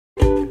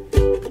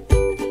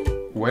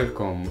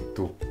Welcome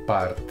to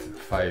part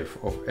 5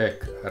 of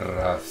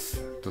HEC-RAS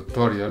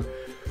tutorial.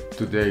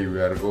 Today we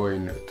are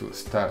going to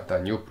start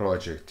a new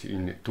project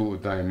in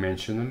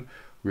two-dimensional.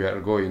 We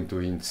are going to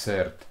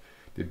insert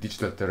the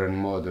digital terrain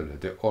model,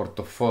 the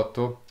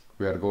orthophoto.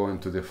 We are going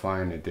to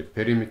define the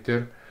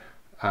perimeter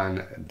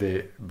and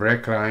the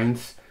break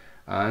lines,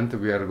 and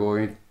we are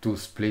going to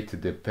split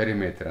the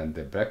perimeter and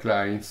the break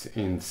lines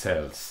in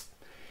cells.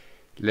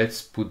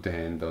 Let's put the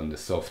hand on the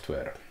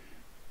software.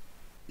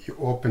 You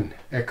open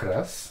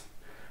HEC-RAS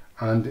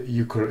and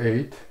you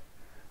create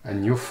a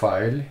new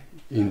file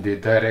in the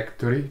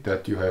directory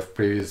that you have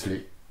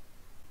previously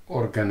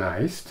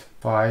organized.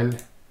 File,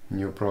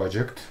 new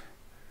project,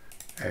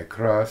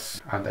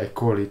 HEC-RAS, and I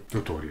call it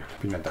tutorial,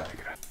 pin a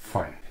diagram.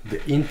 Fine. The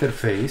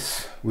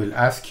interface will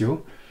ask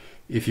you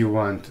if you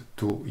want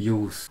to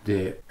use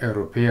the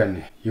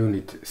European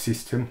unit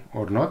system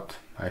or not.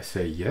 I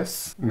say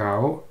yes.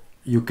 Now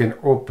you can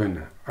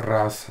open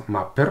RAS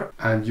mapper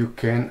and you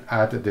can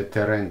add the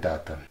terrain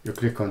data. You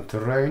click on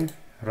terrain,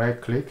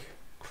 right click,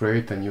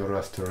 create a new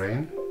RAS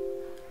terrain.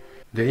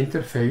 The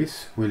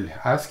interface will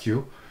ask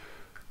you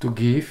to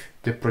give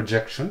the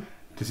projection.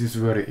 This is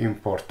very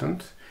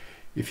important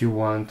if you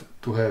want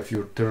to have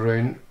your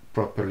terrain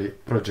properly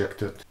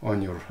projected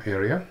on your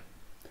area.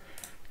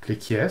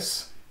 Click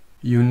yes.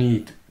 You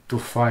need to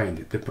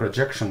find the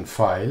projection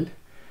file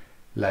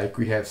like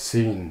we have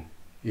seen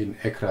in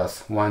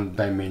HEC-RAS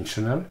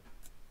one-dimensional.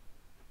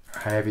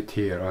 I have it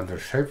here under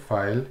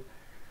shapefile.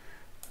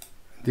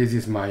 This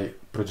is my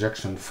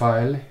projection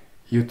file,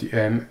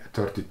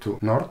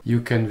 UTM32 North.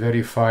 You can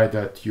verify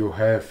that you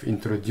have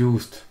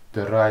introduced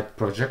the right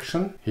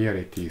projection. Here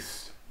it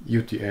is,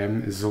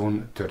 UTM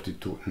Zone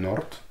 32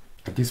 North.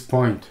 At this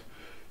point,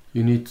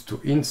 you need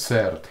to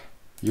insert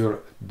your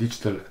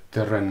digital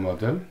terrain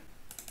model.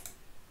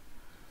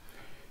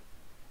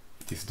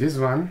 It is this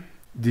one.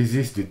 This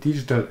is the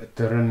digital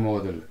terrain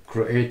model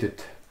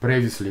created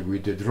previously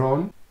with the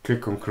drone.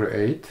 Click on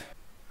create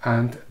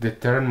and the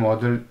terrain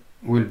model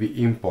will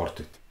be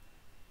imported.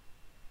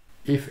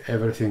 If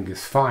everything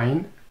is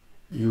fine,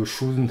 you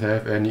shouldn't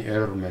have any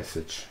error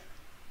message.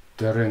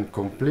 Terrain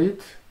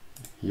complete,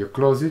 you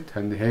close it,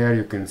 and here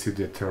you can see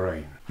the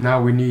terrain.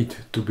 Now we need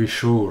to be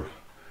sure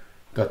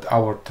that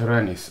our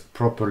terrain is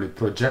properly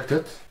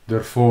projected.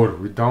 Therefore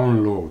we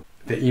download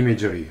the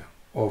imagery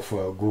of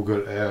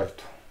Google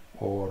Earth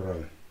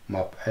or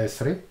map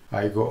Esri.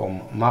 I go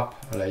on map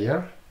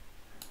layer,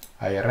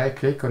 I right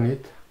click on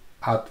it,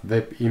 add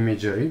web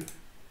imagery.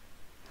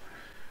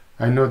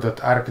 I know that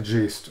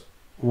ArcGIS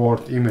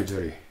World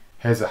Imagery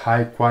has a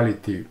high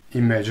quality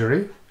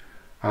imagery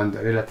and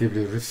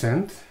relatively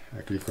recent.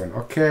 I click on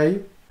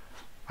OK.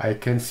 I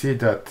can see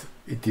that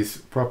it is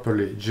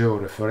properly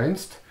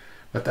georeferenced,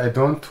 but I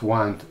don't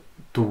want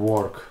to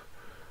work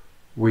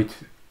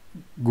with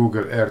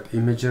Google Earth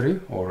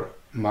imagery or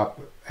map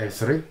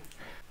Esri.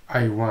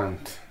 I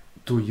want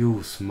to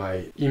use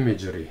my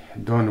imagery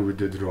done with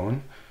the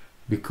drone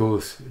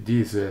because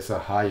this has a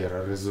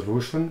higher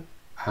resolution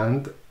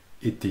and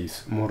it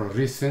is more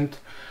recent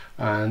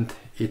and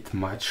it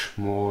matches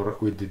more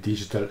with the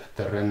digital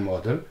terrain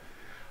model.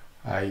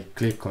 I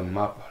click on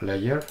map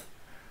layer,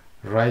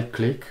 right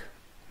click,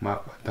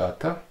 map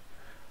data,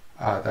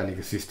 add an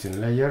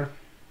existing layer,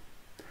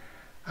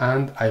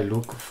 and I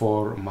look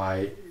for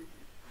my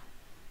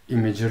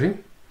imagery.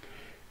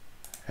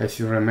 As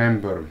you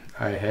remember,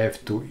 I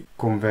have to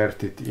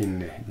convert it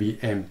in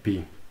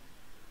BMP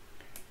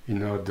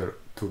in order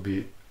to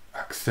be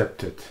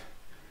accepted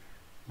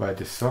by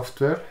the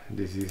software.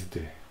 This is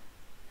the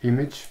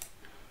image.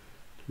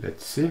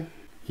 Let's see.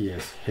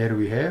 Yes, here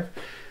we have.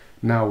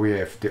 Now we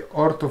have the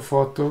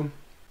orthophoto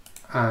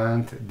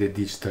and the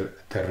digital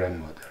terrain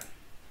model.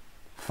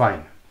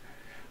 Fine.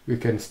 We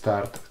can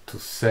start to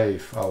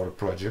save our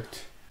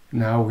project.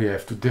 Now we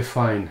have to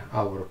define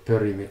our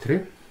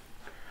perimeter.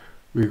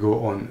 We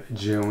go on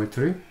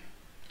geometry,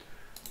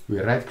 we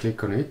right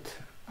click on it,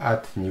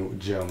 add new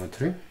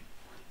geometry.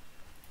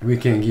 We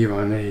can give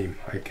a name,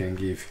 I can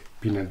give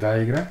pin a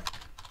diagram,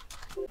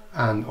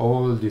 and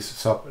all these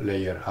sub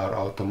layers are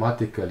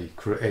automatically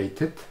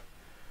created.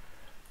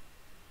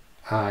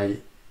 I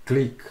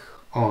click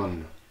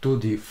on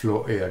 2D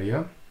flow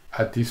area.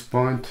 At this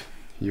point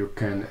you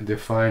can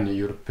define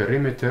your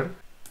perimeter.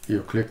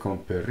 You click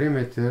on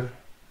perimeter,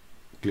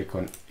 click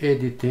on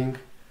editing,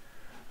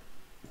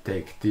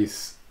 take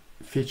these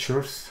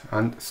features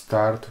and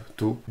start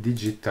to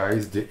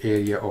digitize the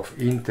area of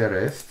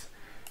interest.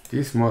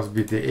 This must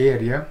be the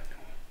area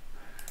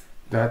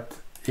that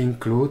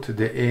include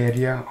the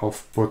area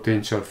of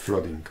potential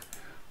flooding.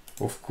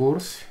 Of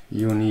course,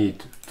 you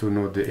need to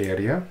know the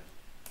area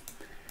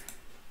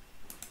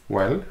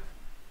well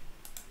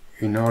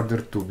in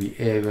order to be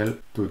able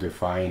to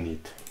define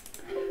it.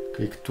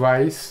 Click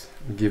twice,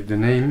 give the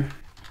name.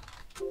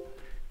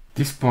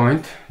 This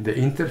point, the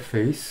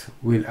interface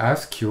will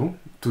ask you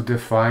to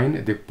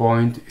define the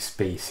point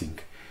spacing.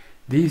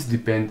 These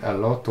depend a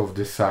lot of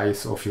the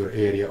size of your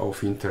area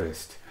of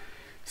interest.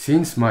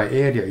 Since my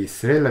area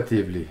is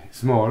relatively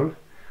small,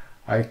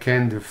 I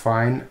can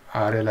define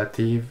a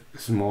relative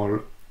small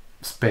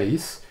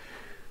space.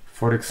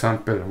 For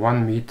example,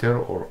 1 meter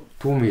or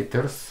 2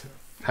 meters.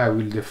 I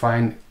will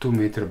define 2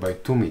 meter by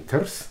 2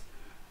 meters.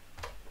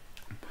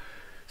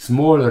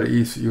 Smaller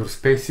is your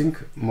spacing,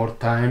 more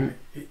time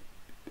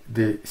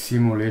the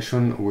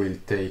simulation will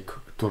take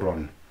to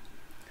run.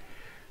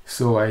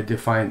 So I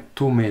define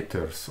 2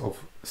 meters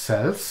of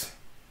cells.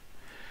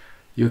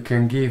 You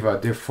can give a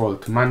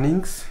default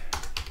Mannings.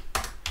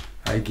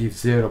 I give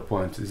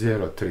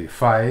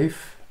 0.035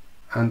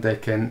 and I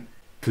can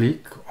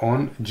click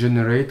on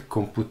Generate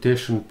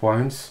Computation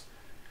Points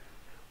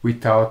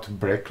without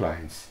break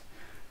lines.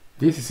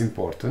 This is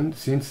important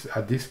since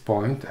at this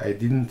point I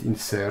didn't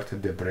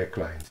insert the break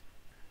lines.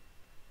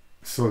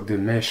 So the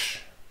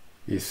mesh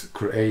is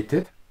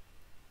created.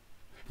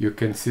 You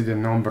can see the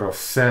number of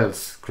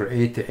cells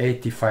created,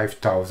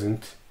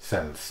 85,000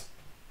 cells.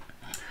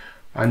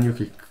 And you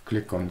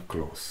click on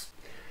Close.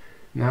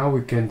 Now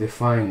we can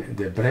define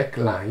the break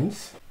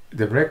lines.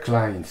 The break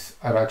lines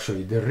are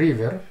actually the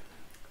river.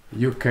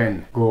 You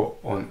can go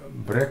on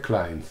break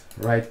lines,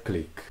 right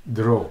click,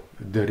 draw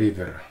the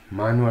river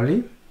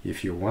manually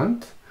if you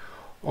want,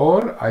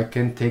 or I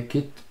can take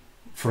it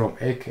from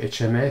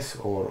HEC-HMS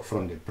or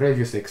from the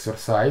previous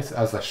exercise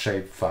as a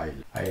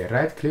shapefile. I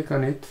right click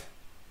on it,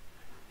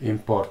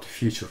 import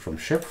feature from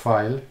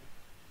shapefile,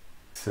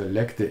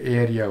 select the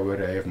area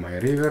where I have my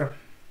river,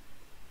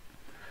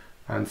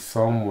 and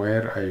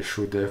somewhere I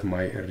should have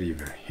my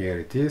river. Here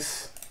it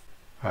is.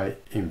 I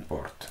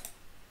import.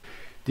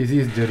 This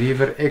is the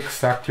river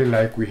exactly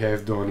like we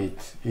have done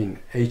it in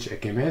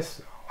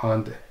HEC-MS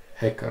and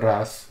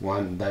HEC-RAS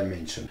 1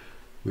 dimension.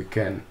 We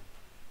can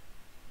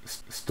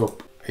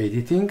stop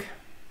editing.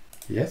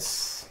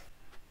 Yes.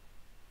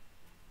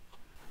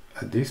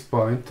 At this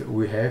point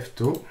we have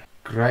to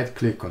right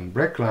click on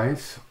break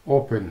lines,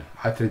 open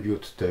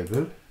attribute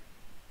table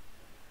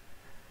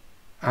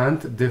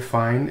and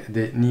define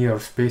the near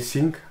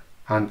spacing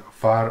and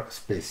far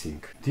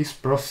spacing. This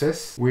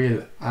process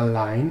will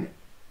align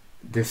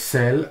the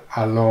cell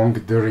along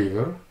the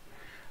river,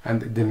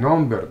 and the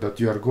number that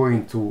you are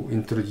going to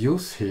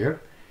introduce here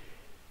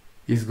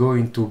is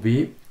going to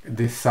be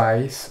the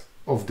size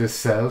of the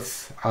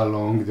cells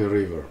along the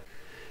river.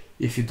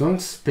 If you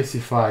don't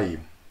specify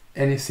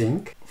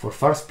anything, for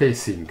far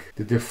spacing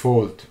the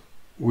default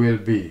will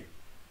be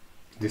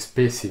the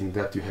spacing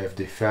that you have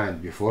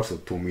defined before, so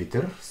 2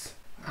 meters,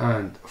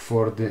 and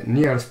for the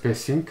near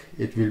spacing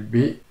it will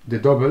be the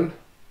double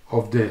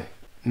of the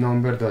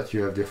number that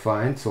you have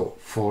defined, so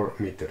 4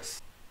 meters.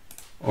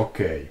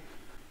 Okay,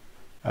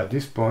 at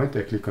this point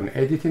I click on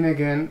editing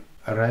again,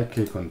 right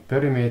click on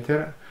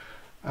perimeter,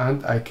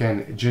 and I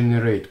can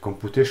generate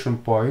computation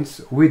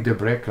points with the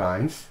break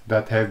lines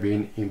that have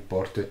been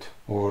imported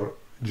or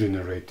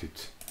generated.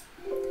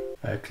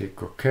 I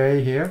click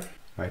OK here,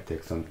 might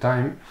take some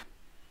time,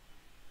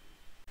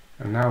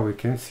 and now we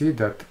can see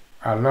that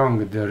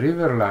along the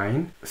river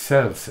line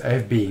cells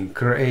have been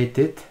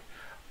created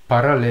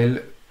parallel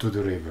to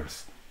the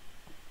rivers.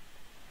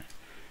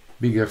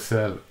 Bigger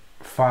cell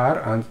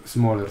far and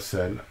smaller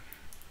cell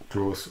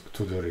close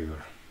to the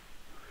river.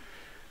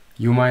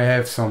 You might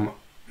have some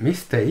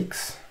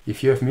mistakes.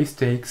 If you have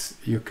mistakes,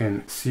 you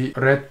can see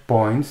red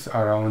points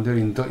around there.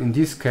 In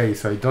this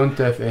case I don't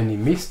have any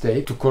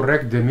mistake. To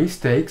correct the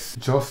mistakes,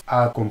 just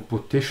add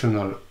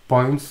computational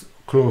points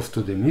close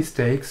to the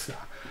mistakes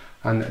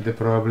and the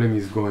problem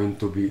is going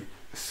to be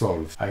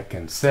solved. I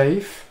can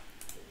save.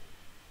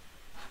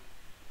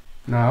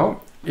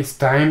 Now it's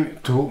time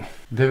to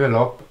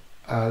develop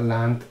a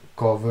land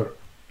cover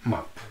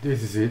map.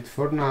 This is it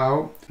for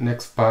now.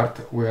 Next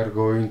part we are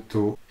going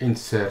to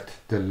insert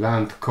the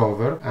land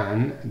cover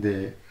and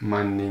the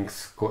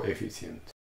Mannings coefficient.